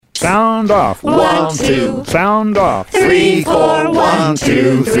Sound off. 1, 2. Sound off. 3, 4. 1,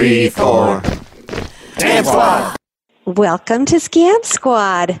 2, 3, 4. Scam Squad. Welcome to Scam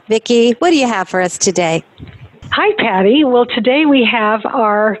Squad. Vicki, what do you have for us today? Hi, Patty. Well, today we have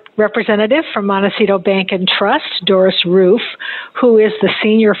our representative from Montecito Bank and Trust, Doris Roof, who is the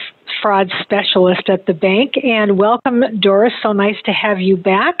senior fraud specialist at the bank. And welcome, Doris. So nice to have you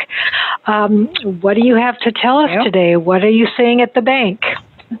back. What do you have to tell us today? What are you seeing at the bank?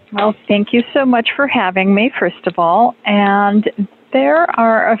 Well, thank you so much for having me, first of all. And there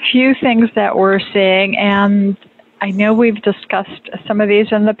are a few things that we're seeing, and I know we've discussed some of these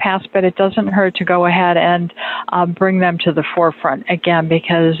in the past, but it doesn't hurt to go ahead and bring them to the forefront again,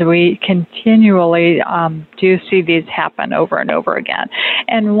 because we continually do see these happen over and over again.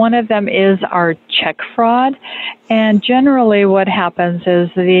 And one of them is our check fraud. And generally what happens is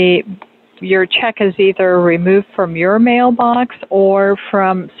your check is either removed from your mailbox or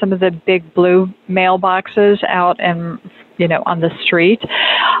from some of the big blue mailboxes out and on the street,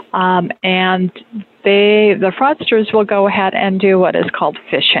 and the fraudsters will go ahead and do what is called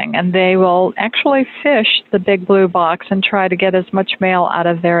phishing, and they will actually phish the big blue box and try to get as much mail out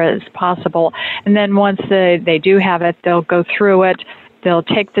of there as possible. And then once they do have it, they'll go through it, they'll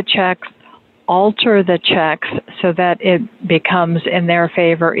take the checks, alter the checks so that it becomes in their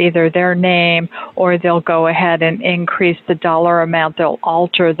favor, either their name, or they'll go ahead and increase the dollar amount. They'll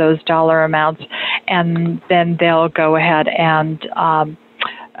alter those dollar amounts, and then they'll go ahead and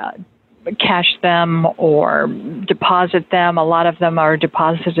cash them or deposit them. A lot of them are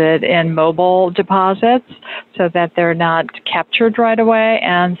deposited in mobile deposits so that they're not captured right away,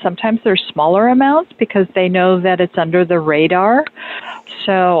 and sometimes they're smaller amounts because they know that it's under the radar.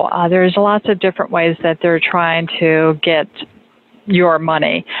 So there's lots of different ways that they're trying to get your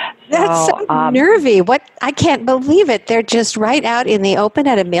money. That's so nervy. I can't believe it. They're just right out in the open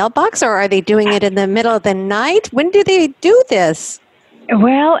at a mailbox, or are they doing it in the middle of the night? When do they do this?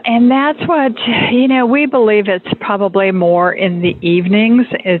 Well, and that's what, we believe it's probably more in the evenings.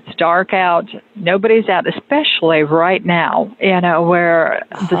 It's dark out. Nobody's out, especially right now, where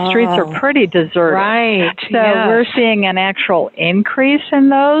the streets are pretty deserted. Right. So we're seeing an actual increase in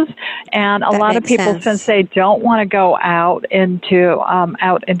those. And a lot of people, since they don't want to go out into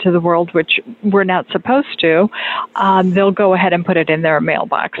the world, which we're not supposed to, they'll go ahead and put it in their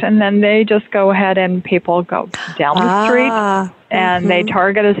mailbox. And then they just go ahead and people go down the street. And they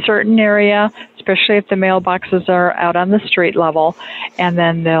target a certain area, especially if the mailboxes are out on the street level, and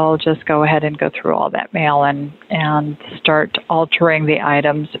then they'll just go ahead and go through all that mail and start altering the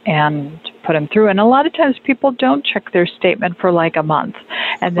items and put them through. And a lot of times people don't check their statement for like a month.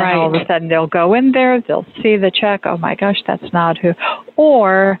 And then all of a sudden they'll go in there, they'll see the check, oh my gosh, that's not who.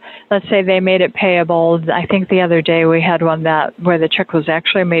 Or let's say they made it payable. I think the other day we had one where the check was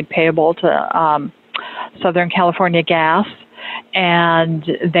actually made payable to Southern California Gas. And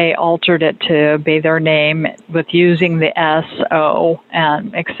they altered it to be their name with using the S-O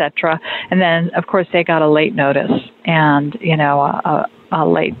and et cetera. And then, of course, they got a late notice and, a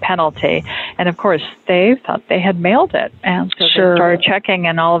late penalty. And, of course, they thought they had mailed it. And so they started checking,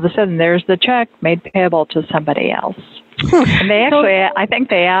 and all of a sudden, there's the check made payable to somebody else. And they actually, I think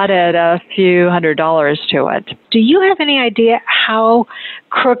they added a few $100s to it. Do you have any idea how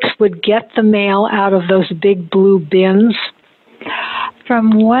crooks would get the mail out of those big blue bins?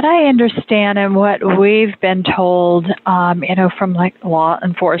 From what I understand and what we've been told, from like law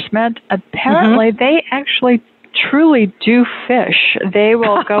enforcement, apparently they actually truly do fish. They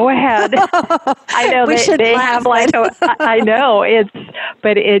will go ahead. I know they have I know it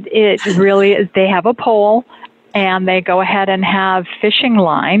really is. They have a pole. And they go ahead and have fishing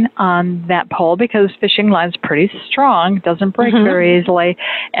line on that pole because fishing line's pretty strong, doesn't break very easily.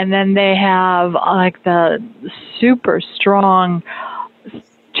 And then they have like the super strong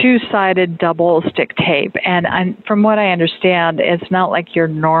two-sided double stick tape. And from what I understand, it's not like your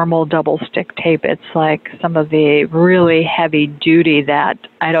normal double stick tape. It's like some of the really heavy duty that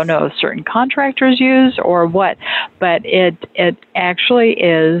I don't know if certain contractors use or what, but it actually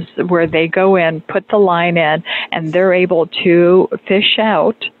is where they go in, put the line in, and they're able to fish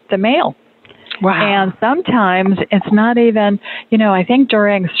out the mail. Wow. And sometimes it's not even, I think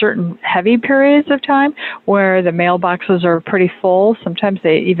during certain heavy periods of time where the mailboxes are pretty full, sometimes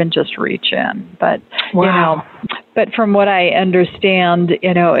they even just reach in. But, but from what I understand,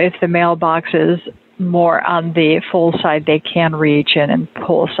 if the mailbox is more on the full side, they can reach in and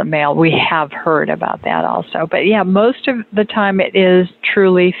pull some mail. We have heard about that also. But yeah, most of the time it is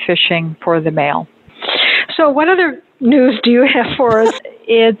truly fishing for the mail. So what other news do you have for us?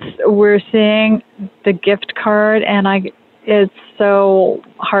 We're seeing the gift card, and it's so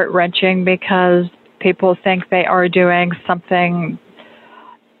heart-wrenching because people think they are doing something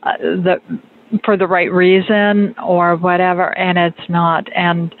for the right reason or whatever, and it's not.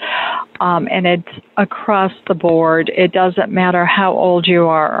 And it's across the board. It doesn't matter how old you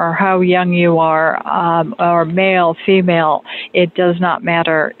are or how young you are, or male, female. It does not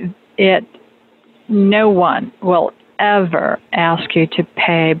matter. No one will ever ask you to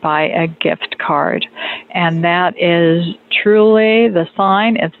pay by a gift card. And that is truly the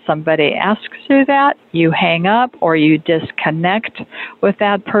sign. If somebody asks you that, you hang up or you disconnect with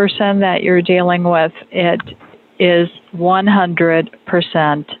that person that you're dealing with. It is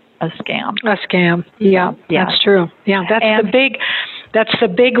 100% a scam. A scam. Yeah, that's true. Yeah, that's the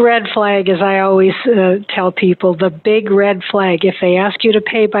big red flag, as I always tell people, the big red flag. If they ask you to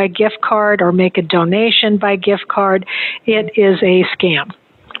pay by gift card or make a donation by gift card, it is a scam.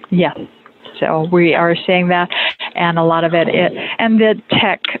 Yes. So we are seeing that, and a lot of it, and the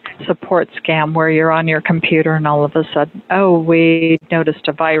tech support scam where you're on your computer and all of a sudden, oh, we noticed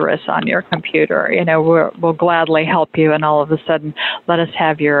a virus on your computer. We'll gladly help you, and all of a sudden, let us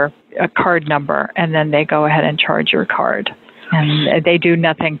have your card number, and then they go ahead and charge your card, and they do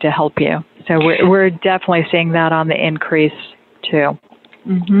nothing to help you. So we're definitely seeing that on the increase too.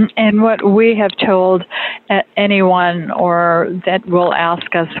 Mm-hmm. And what we have told anyone or that will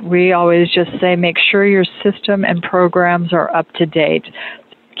ask us, we always just say, make sure your system and programs are up to date.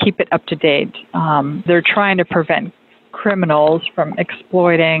 Keep it up to date. They're trying to prevent criminals from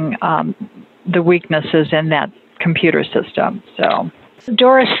exploiting the weaknesses in that computer system. So,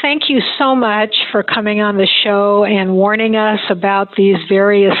 Doris, thank you so much for coming on the show and warning us about these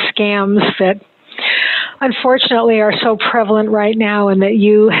various scams that unfortunately are so prevalent right now, and that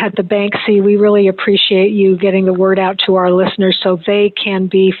you at the bank see. We really appreciate you getting the word out to our listeners so they can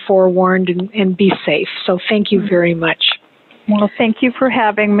be forewarned and be safe. So thank you very much. Well, thank you for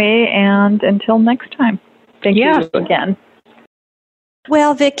having me, and until next time. Thank you again.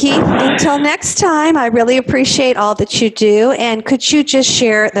 Well, Vicki, until next time, I really appreciate all that you do. And could you just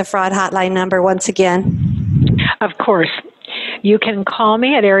share the fraud hotline number once again? Of course. You can call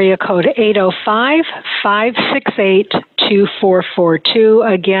me at area code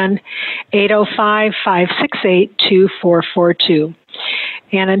 805-568-2442. Again, 805-568-2442.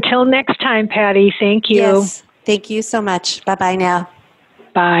 And until next time, Patty, thank you. Yes, thank you so much. Bye-bye now.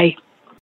 Bye.